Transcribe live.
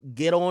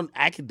get on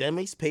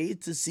academics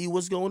page to see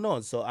what's going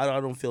on. So I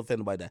don't feel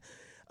offended by that.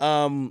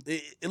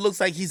 It looks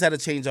like he's had a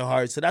change of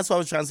heart. So that's what I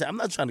was trying to say. I'm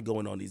not trying to go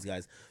in on these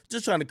guys.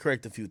 Just trying to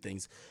correct a few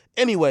things.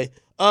 Anyway,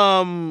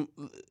 I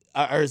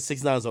heard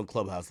 6ix9ine is on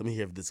Clubhouse. Let me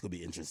hear if this could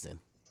be interesting.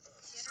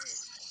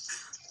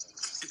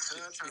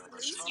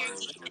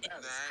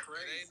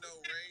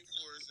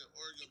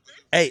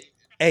 Hey,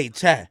 hey,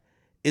 Chad,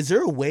 is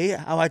there a way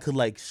how I could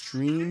like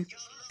stream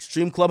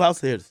Clubhouse?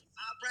 Here's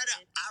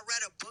I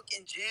read a book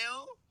in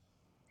jail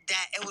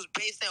that it was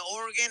based in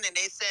Oregon, and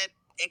they said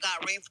it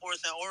got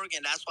rainforest in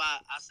Oregon. That's why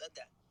I said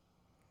that.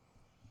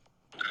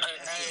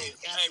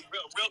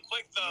 Real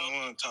quick though. I don't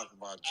want to talk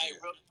about jail. Hey,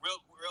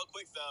 real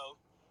quick though.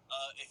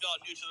 If y'all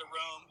new to the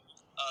room,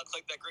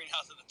 click that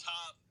greenhouse at the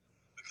top.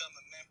 Become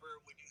a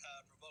member. We do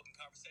have provoking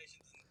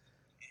conversations in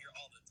here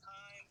all the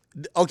time.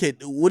 okay.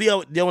 What do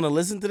y'all want to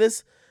listen to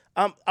this?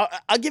 I'll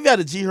give y'all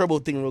the G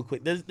Herbo thing real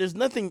quick. There's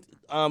nothing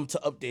to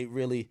update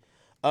really.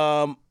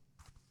 Um,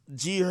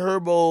 G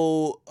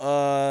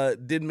Herbo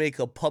did make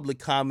a public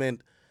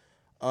comment.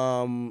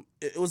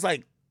 It was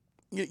like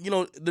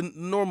the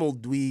normal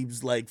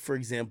dweebs, like for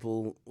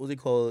example, what they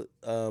call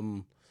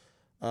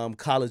it,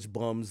 college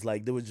bums.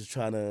 Like they were just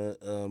trying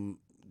to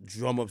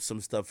drum up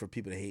some stuff for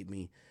people to hate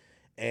me.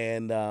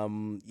 And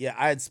yeah,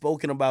 I had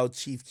spoken about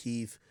Chief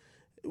Keef.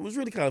 It was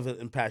really kind of an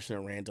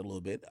impassionate rant a little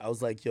bit. I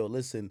was like, yo,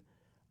 listen,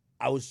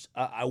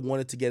 I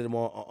wanted to get him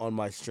on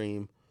my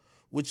stream,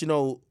 which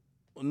on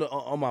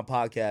my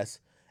podcast.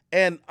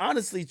 And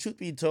honestly, truth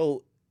be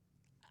told,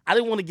 I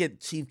didn't want to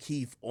get Chief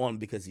Keef on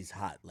because he's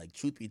hot. Like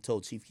truth be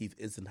told, Chief Keef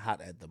isn't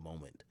hot at the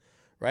moment,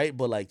 right?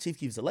 But like Chief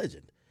Keef's a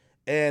legend,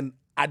 and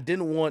I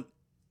didn't want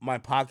my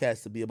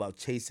podcast to be about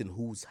chasing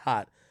who's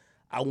hot.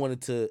 I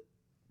wanted to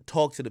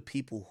talk to the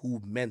people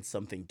who meant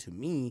something to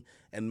me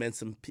and meant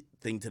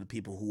something to the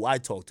people who I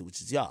talk to,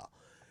 which is y'all.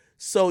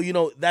 So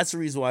that's the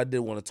reason why I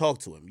didn't want to talk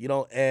to him.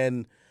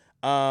 And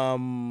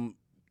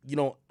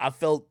I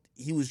felt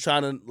he was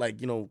trying to like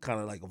kind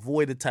of like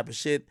avoid the type of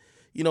shit.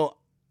 You know,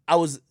 I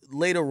was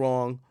later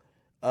wrong.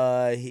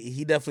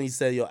 He definitely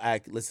said, "Yo,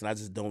 act. Listen, I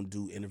just don't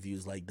do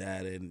interviews like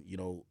that," and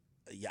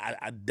yeah,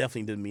 I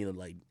definitely didn't mean to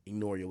like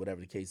ignore you, or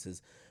whatever the case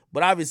is.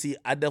 But obviously,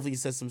 I definitely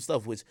said some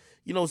stuff, which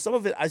some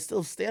of it I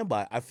still stand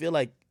by. I feel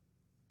like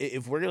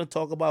if we're gonna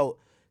talk about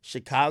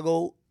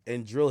Chicago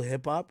and drill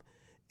hip hop,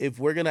 if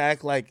we're gonna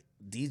act like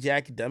DJ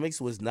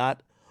Academics was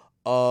not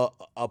a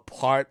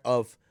part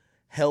of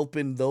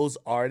helping those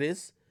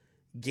artists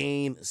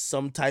gain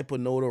some type of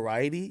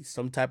notoriety,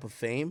 some type of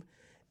fame,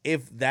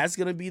 if that's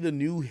gonna be the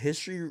new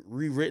history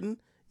rewritten,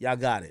 y'all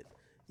got it.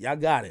 Y'all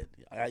got it.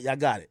 Y'all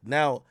got it.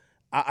 Now,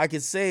 I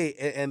could say,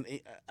 and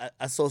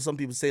I saw some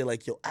people say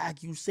like, "Yo,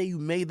 Ak, you say you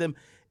made them."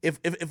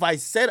 If I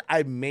said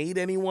I made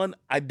anyone,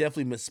 I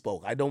definitely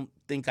misspoke. I don't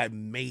think I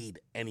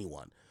made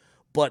anyone,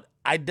 but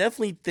I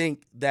definitely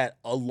think that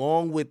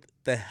along with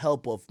the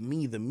help of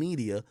me, the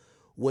media,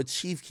 what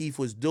Chief Keef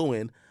was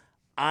doing,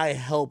 I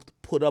helped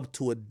put up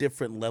to a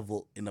different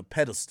level in a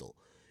pedestal.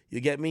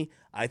 You get me?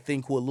 I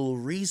think what Lil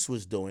Reese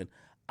was doing,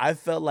 I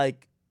felt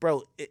like,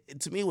 bro,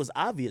 to me it was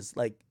obvious.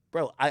 Like,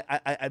 bro,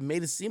 I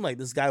made it seem like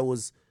this guy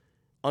was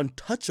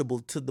untouchable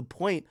to the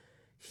point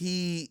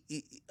he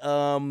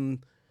to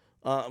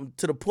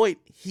the point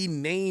he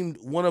named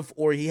one of,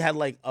 or he had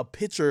like a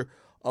picture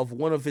of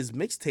one of his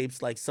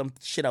mixtapes, like some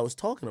shit I was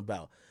talking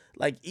about.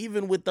 Like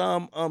even with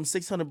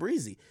 600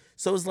 Breezy.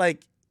 So it's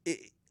like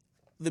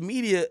the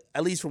media,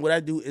 at least from what I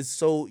do, is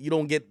so you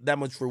don't get that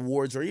much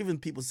rewards or even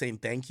people saying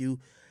thank you.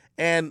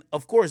 And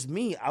of course,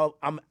 me, I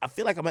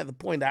feel like I'm at the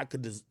point that I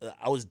could just,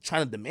 I was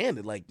trying to demand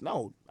it. Like,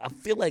 no, I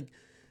feel like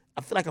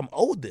I'm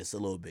owed this a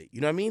little bit. You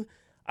know what I mean?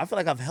 I feel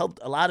like I've helped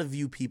a lot of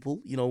you people,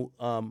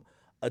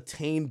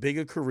 attain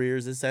bigger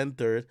careers, this and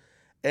third.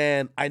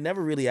 And I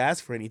never really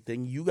asked for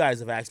anything. You guys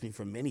have asked me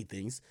for many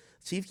things.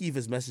 Chief Keef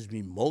has messaged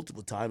me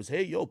multiple times.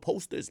 Hey, yo,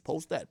 post this,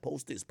 post that,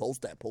 post this,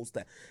 post that, post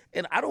that.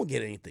 And I don't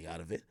get anything out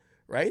of it,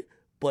 right?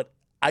 But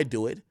I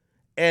do it.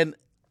 And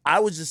I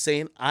was just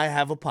saying I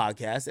have a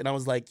podcast, and I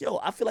was like, yo,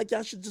 I feel like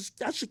y'all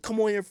should come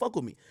on here and fuck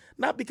with me.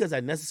 Not because I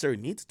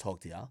necessarily need to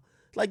talk to y'all.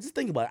 Like, just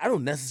think about it. I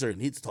don't necessarily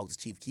need to talk to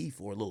Chief Keef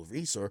or Lil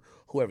Reese or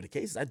whoever the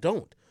case is. I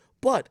don't.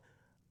 But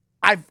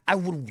I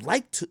would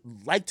like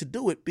to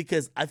do it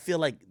because I feel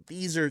like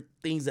these are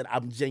things that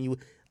I'm genuine.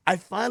 I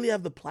finally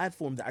have the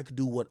platform that I could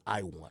do what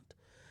I want.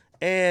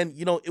 And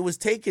it was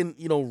taken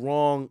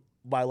wrong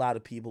by a lot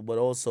of people, but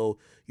also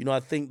I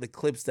think the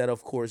clips that,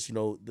 of course,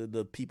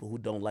 the people who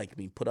don't like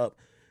me put up,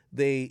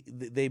 they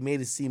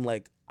made it seem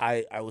like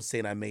I was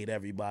saying I made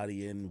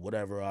everybody and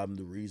whatever. I'm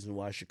the reason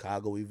why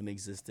Chicago even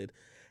existed,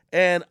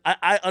 and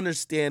I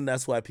understand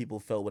that's why people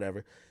felt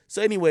whatever.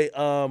 So anyway,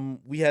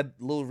 we had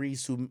Lil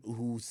Reese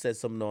who said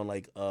something on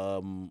like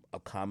a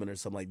comment or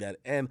something like that,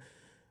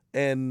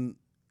 and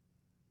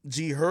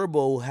G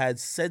Herbo had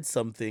said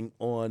something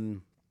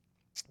on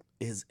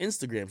his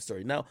Instagram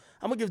story. Now,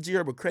 I'm gonna give G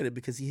Herbo credit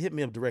because he hit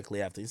me up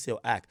directly after. He said, "Yo,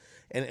 Ack,"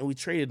 and we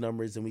traded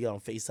numbers and we got on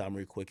FaceTime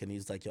real quick. And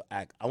he's like, "Yo,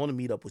 Ack, I want to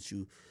meet up with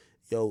you.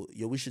 Yo,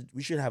 we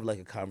should have like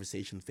a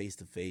conversation face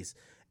to face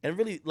and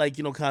really like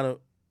kind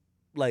of."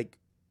 like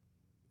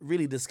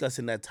really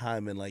discussing that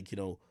time and like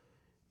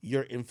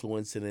your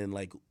influence and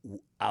like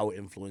our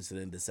influence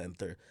in the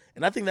center.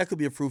 And I think that could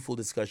be a fruitful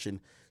discussion.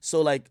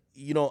 So like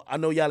I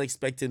know y'all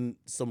expecting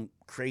some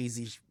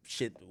crazy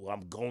shit. Well,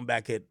 I'm going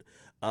back at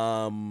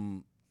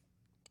um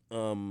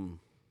um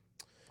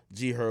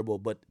G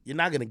Herbo, but you're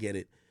not gonna get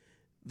it.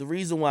 The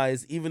reason why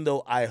is even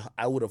though I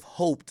would have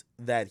hoped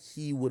that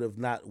he would have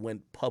not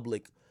went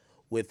public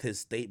with his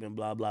statement,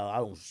 blah blah. I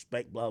don't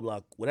respect blah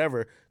blah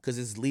whatever, because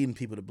it's leading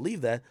people to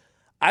believe that.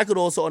 I could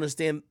also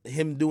understand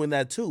him doing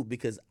that too,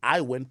 because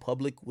I went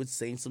public with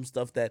saying some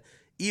stuff that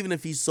even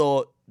if he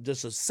saw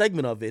just a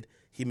segment of it,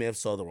 he may have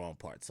saw the wrong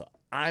part. So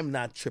I'm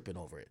not tripping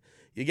over it.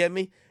 You get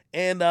me?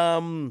 And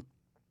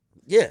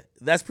yeah,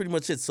 that's pretty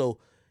much it. So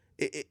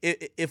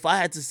if I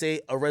had to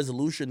say a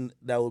resolution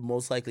that would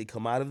most likely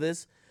come out of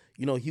this,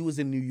 he was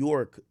in New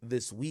York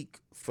this week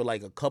for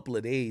like a couple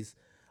of days.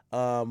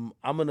 I'm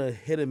gonna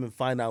hit him and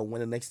find out when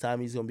the next time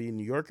he's gonna be in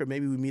New York, or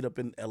maybe we meet up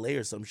in LA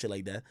or some shit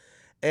like that.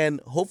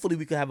 And hopefully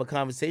we could have a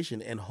conversation,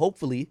 and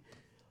hopefully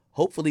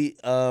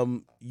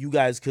you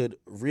guys could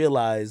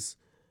realize,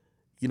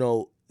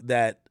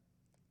 that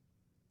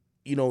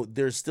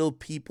there's still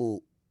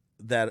people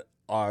that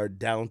are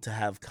down to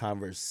have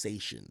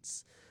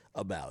conversations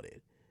about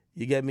it.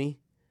 You get me?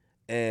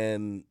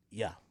 And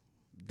yeah,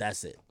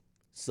 that's it.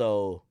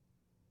 So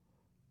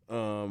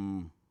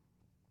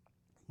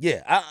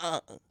yeah,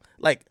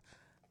 like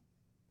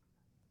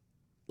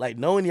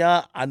knowing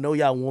y'all, I know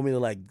y'all want me to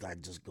like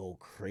just go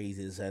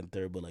crazy this and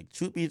third, but like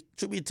truth be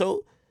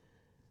told,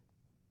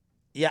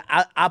 yeah,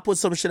 I put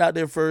some shit out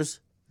there first.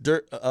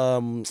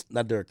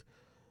 Not Dirk.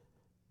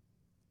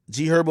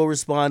 G Herbo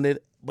responded,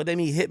 but then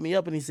he hit me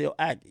up and he said,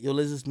 yo,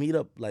 let's just meet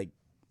up, like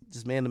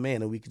just man to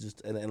man, and we could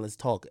just and let's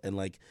talk and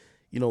like,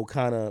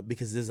 kind of,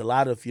 because there's a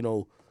lot of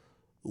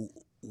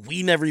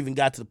we never even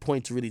got to the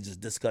point to really just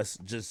discuss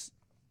just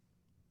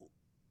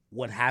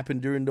what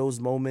happened during those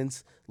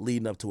moments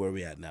leading up to where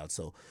we're at now.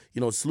 So,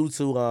 salute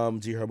to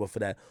G Herbo for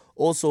that.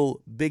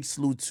 Also, big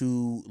salute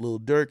to Lil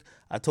Durk.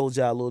 I told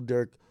y'all Lil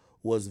Durk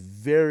was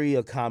very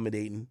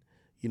accommodating,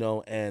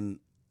 and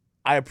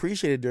I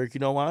appreciated Durk. You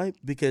know why?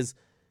 Because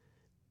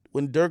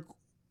when Durk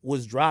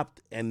was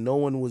dropped and no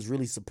one was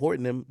really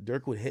supporting him,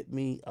 Durk would hit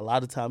me a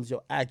lot of times,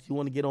 yo, you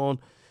want to get on,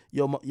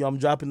 yo, I'm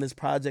dropping this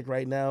project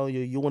right now.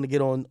 You want to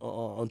get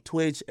on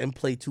Twitch and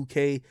play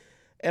 2K.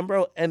 And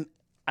bro, and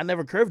I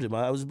never curved him.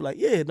 I was like,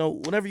 yeah, no,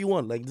 whatever you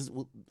want. Like,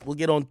 we'll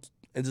get on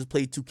and just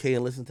play 2K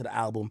and listen to the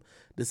album,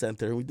 this and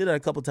third. And we did that a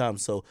couple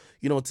times. So,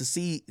 to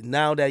see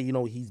now that,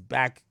 he's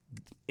back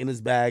in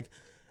his bag,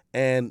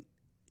 and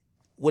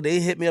when they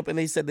hit me up and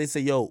they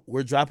said, yo,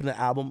 we're dropping the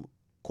album,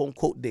 quote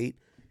unquote date.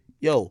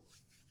 Yo,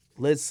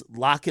 let's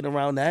lock it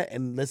around that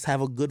and let's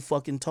have a good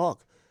fucking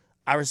talk.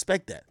 I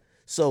respect that.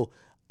 So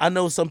I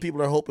know some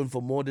people are hoping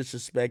for more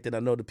disrespect, and I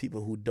know the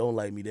people who don't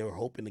like me, they were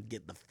hoping to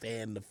get the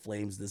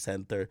flames, this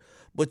and third.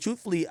 But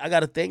truthfully, I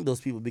got to thank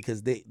those people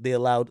because they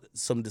allowed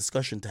some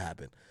discussion to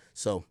happen.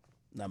 So,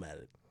 not mad at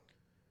it.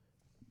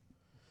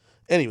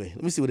 Anyway,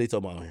 let me see what they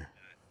talking about here.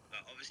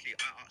 Obviously,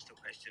 I asked a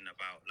question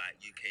about like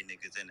UK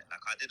niggas in it.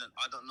 Like, I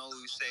don't know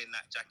who's saying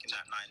that, jacking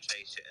that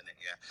 9K shit in it,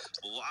 yeah.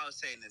 But what I was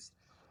saying is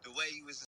the way you was